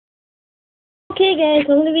Hey guys,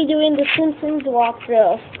 I'm gonna be doing the Simpsons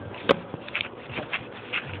walkthrough.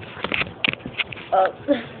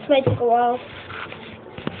 This might take a while.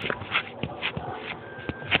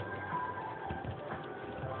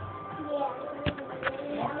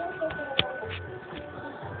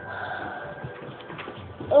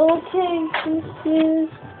 Okay, this is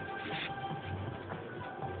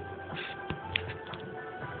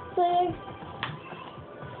play.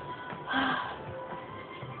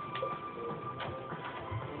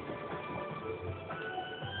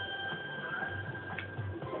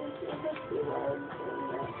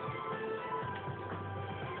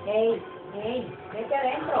 Hey, vete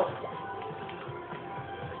adentro.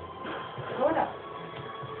 Seguro.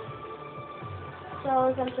 So,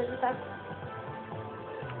 come to the back.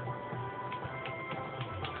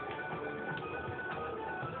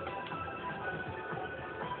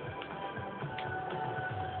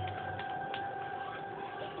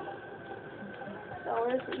 So,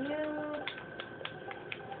 where's you?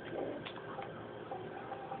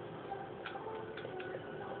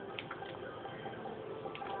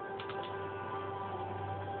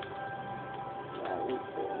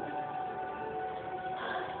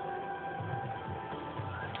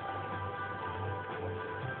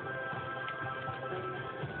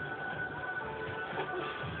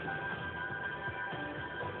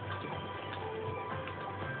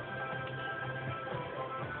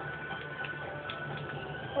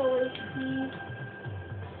 Oh, is he?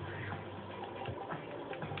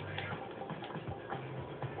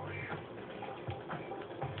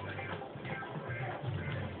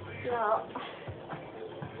 Yeah.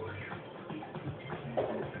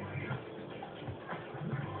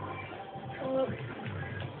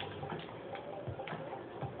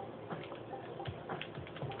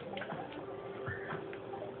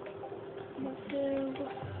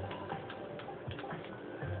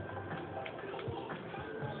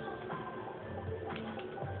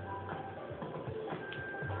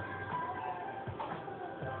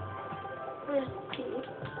 Where's T?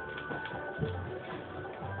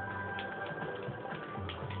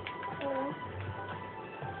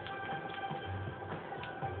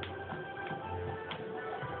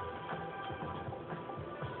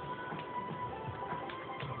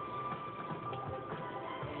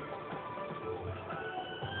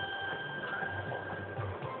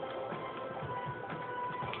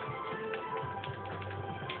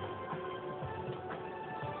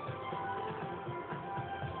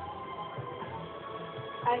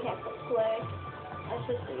 I can't play. I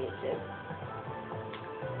should do YouTube.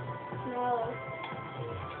 No.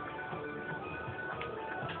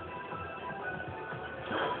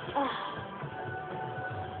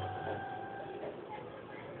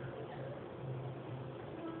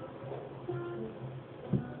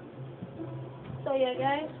 So yeah,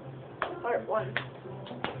 guys, part 1.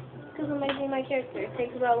 Because I'm making my character. It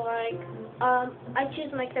takes about like, I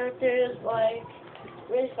choose my characters like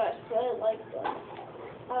really fast. So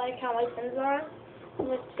I like how my Sims are.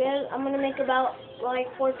 Looks good. I'm gonna make about like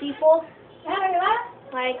 4 people.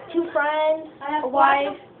 Like 2 friends, a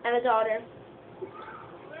wife, and a daughter.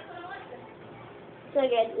 So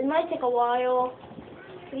guys, it might take a while.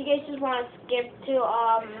 If you guys just want to skip to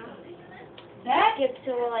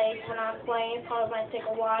like when I'm playing, it probably might take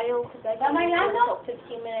a while because I can record about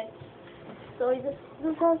 15 minutes. So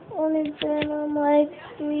this has only been like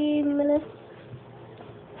 3 minutes.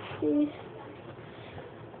 Please.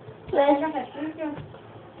 No,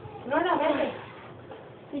 vete.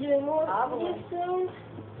 Be doing more videos soon.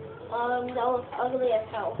 That was ugly as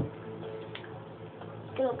hell.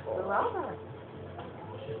 Good boy.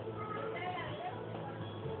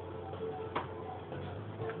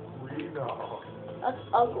 That's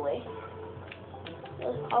ugly.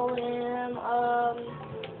 Let's call him,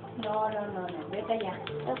 No, vete allá.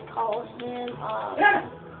 let's call him,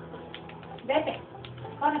 Vete.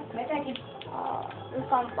 Corre, vete aquí. let's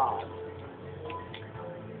call him Bob.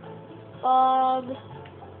 Bob,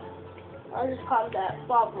 I'll just call him that.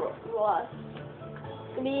 Bob Ross.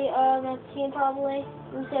 It's gonna be, 19 probably.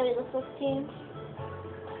 Instead of the 15.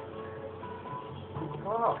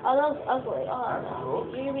 Oh, that was ugly. Oh, no.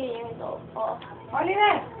 You're being years old. Oh.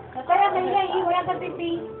 Oliver, no te vayas a ir ahí, voy a hacer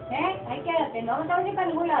pipí. Ahí quédate, no te vayas para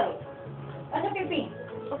ningún lado. Haz pipí.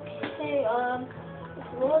 Okay,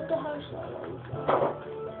 let's load the house.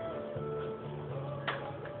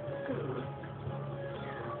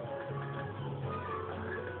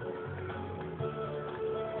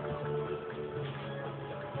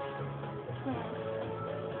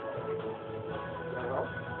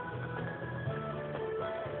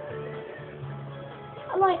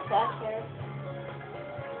 I like that here.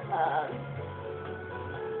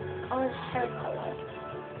 on his hair color.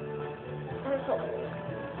 Hair color.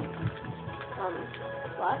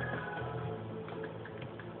 Black.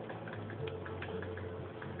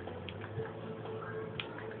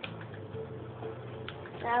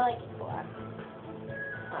 I like it black.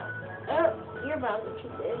 Your brows are too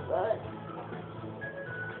big, but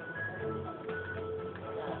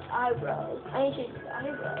eyebrows. I need to change the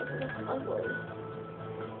eyebrows. It's ugly.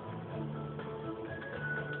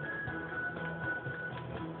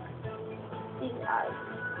 These eyes.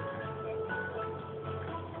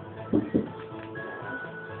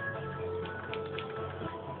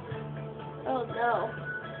 Oh no.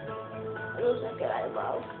 It looks like good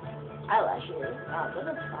eyebrows. Eyelashes. But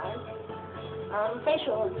that's fine.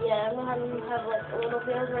 Facial, yeah, I'm gonna have like a little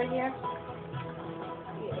beard right here.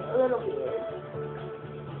 Yeah, a little beard.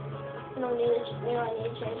 I don't need to, I need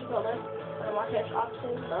to change the color. I want to change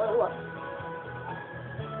options, so look.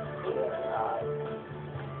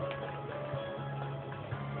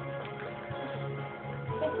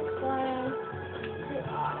 This is fine. The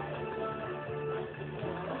eye.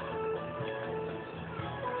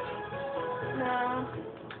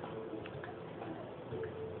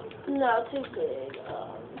 No, too big.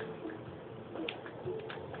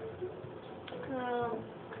 No.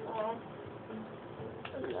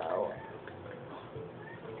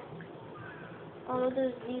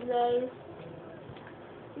 There's these eyes.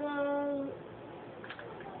 No.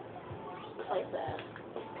 Like that.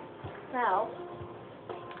 Now.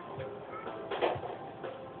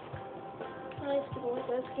 Nice people with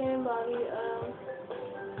that skin and body.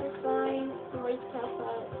 It's fine. The white stuff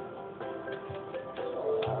out.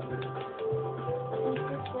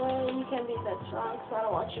 This way, you can't be that strong, so I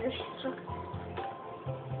don't want yours.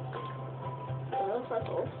 Those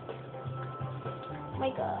freckles.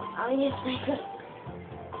 Makeup. I use makeup.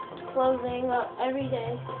 Clothing every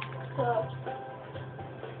day. So.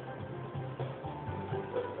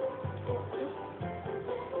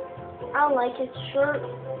 I don't like his shirt.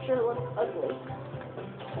 Shirt looks ugly.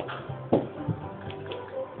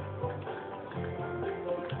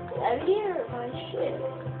 Every year, my shit.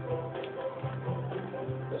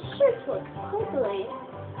 The shirts look ugly.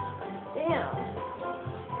 Damn.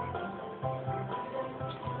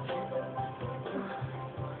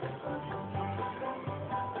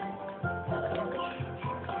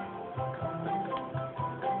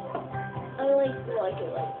 I like it like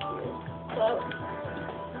this. So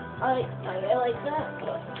I like that,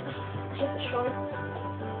 but just the shorts.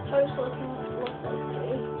 Shorts look like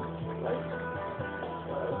this.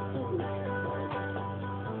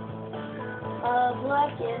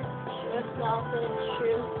 Black, yeah. Shirts, outfits,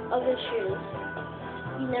 shoes, other shoes.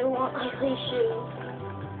 You never want ugly shoes.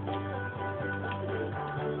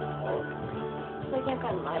 So I can't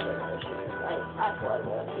find my regular shoes. I thought it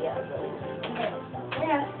yeah, but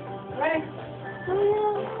Yeah, right. so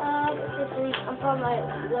yeah, basically, I'm probably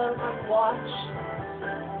going to watch.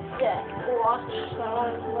 Yeah, watch. So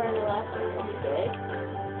I'm wearing the last one every day.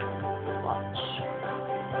 Watch.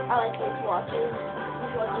 I like these watches.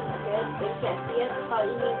 These watches are good. But you can't see it. So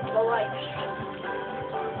you need to go like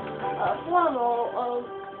formal.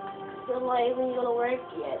 So like when you go to work,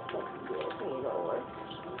 yeah, it's like good when you go to work.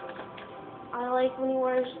 I like when he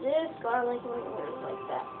wears this, but I like when he wears like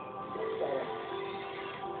that. Better.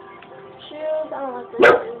 Shoes, I don't like the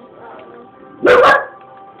shoes.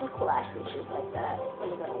 The classic shoes like that when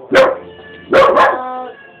you go to work.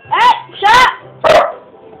 Hey, shut up!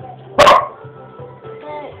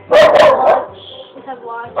 Watch. Just have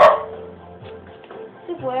watch.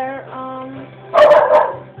 Just wear,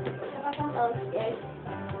 that looks good.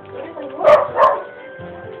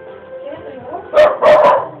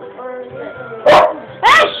 Or is it?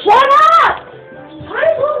 Hey, shut up! Why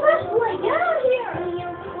is all this like, get out of here!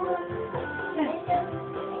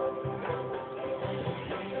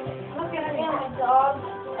 Look at my dog.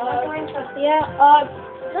 Yeah,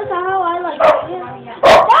 that's how I like it. Yeah.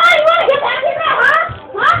 Oh, you wanna get back in there, huh?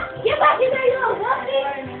 Huh? Get back in there, you little pussy!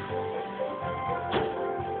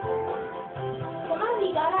 Somebody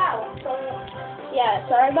got out. So, yeah,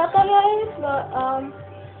 sorry about that, guys, but,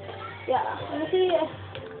 yeah, let me see.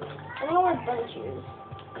 I'm gonna wear bunny shoes.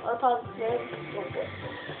 Or positive.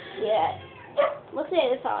 Yeah. Let's say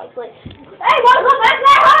this how I play. Hey, wanna go back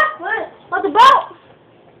there, huh? What? What's the boat?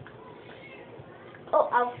 Oh,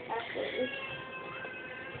 ow, actually.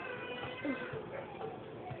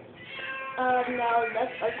 No,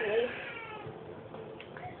 that's ugly.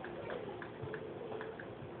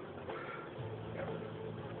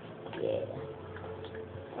 Yeah.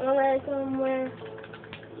 I'm gonna somewhere.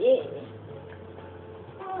 Yeah.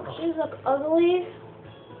 Shoes look ugly.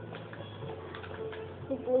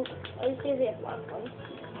 I see they have black ones.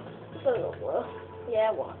 Oh,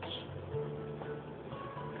 yeah, watch.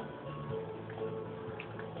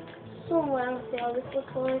 So I want to see how this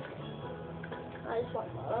looks like. I just want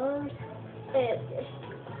my arms.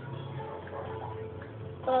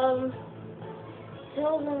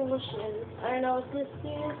 Skills and wishes. I don't know what this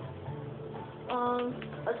is.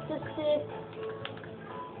 Artistic.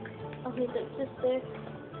 Okay, artistic.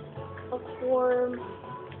 Perform.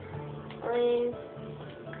 Brave.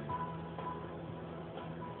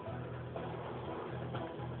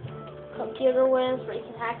 Computer wins where you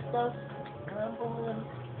can hack stuff.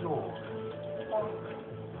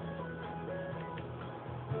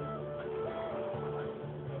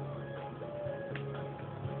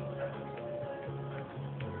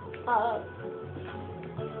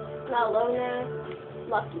 Not loner,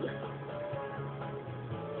 lucky.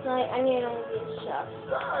 No, I need to be a chef.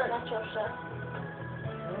 Natural chef.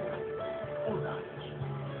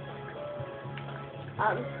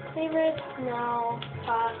 Favorite? No.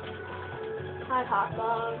 Hot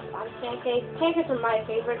dogs. Pancakes. Pancakes are my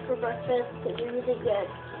favorite for breakfast. They're really good.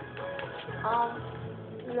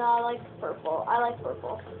 No, I like purple. I like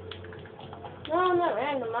purple. No, I'm not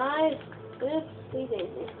randomized. Oops, sweet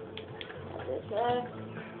daisy.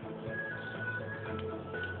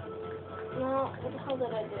 No, what the hell did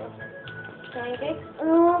I do? Pancakes?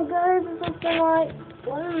 Oh, guys, it's something like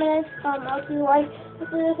 1 minute. I'll do like,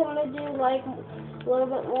 after this, I'm gonna do like a little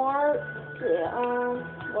bit more. Yeah,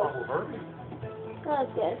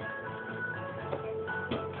 that's good.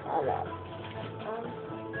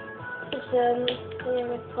 Kitchen,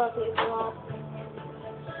 make coffee as well.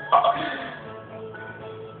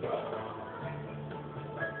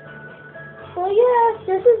 So yes,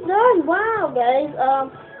 this is done. Wow, guys.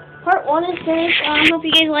 Part 1 is finished. Hope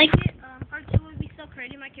you guys like it. Part 2 would be still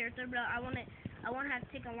creating my character, but I want to have to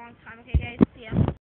take a long time. Okay, guys. See ya.